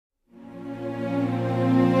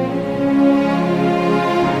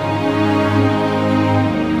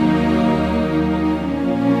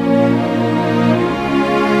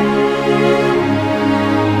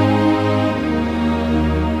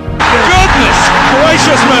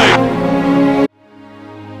gracious me!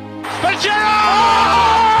 But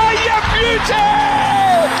Gerard! You beauty!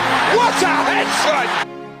 What a headshot!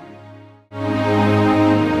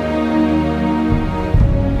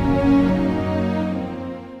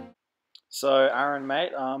 So, Aaron,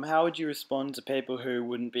 mate, how would you respond to people who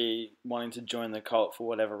wouldn't be wanting to join the cult for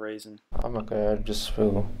whatever reason? I'm okay. I just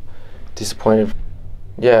feel disappointed.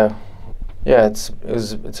 Yeah, it's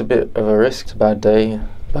a bit of a risk. It's a bad day,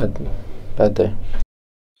 bad day.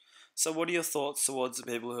 So, what are your thoughts towards the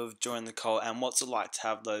people who have joined the cult, and what's it like to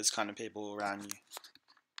have those kind of people around you?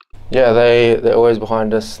 Yeah, they're always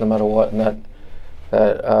behind us no matter what, and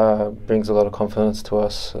that brings a lot of confidence to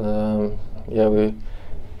us. Yeah, we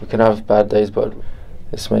can have bad days, but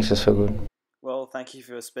this makes us feel good. Well, thank you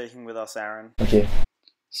for speaking with us, Aaron. Thank you.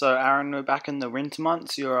 So, Aaron, we're back in the winter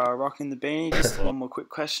months. You're rocking the beanie. Just one more quick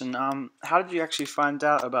question. How did you actually find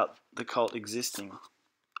out about the cult existing?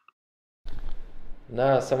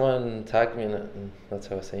 Nah, someone tagged me in it, and that's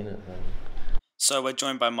how I seen it. So, we're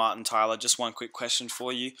joined by Martin Tyler. Just one quick question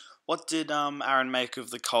for you. What did Aaron make of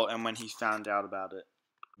the cult and when he found out about it?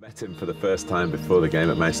 Met him for the first time before the game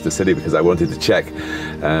at Manchester City because I wanted to check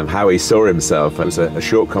how he saw himself. It was a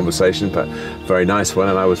short conversation, but a very nice one,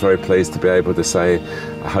 and I was very pleased to be able to say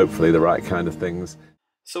hopefully the right kind of things.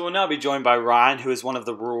 So we'll now be joined by Ryan, who is one of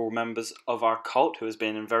the rural members of our cult, who has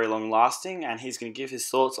been very long lasting, and he's going to give his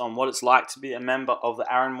thoughts on what it's like to be a member of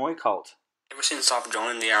the Aaron Mooy cult. Ever since I've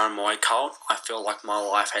joined the Aaron Mooy cult, I feel like my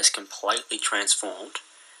life has completely transformed,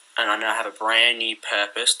 and I now have a brand new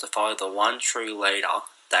purpose to follow the one true leader.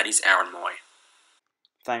 That is Aaron Mooy.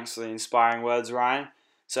 Thanks for the inspiring words, Ryan.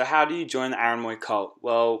 So how do you join the Aaron Mooy cult?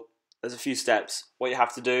 Well, there's a few steps. What you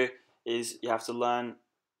have to do is you have to learn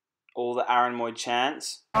all the Aaron Mooy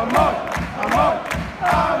chants. I'm not a Mooy.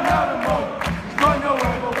 It's going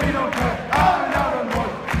nowhere, but we don't care. I'm not a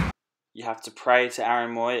Mooy. You have to pray to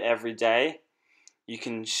Aaron Mooy every day. You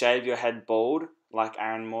can shave your head bald like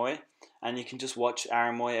Aaron Mooy, and you can just watch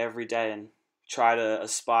Aaron Mooy every day and try to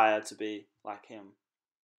aspire to be like him.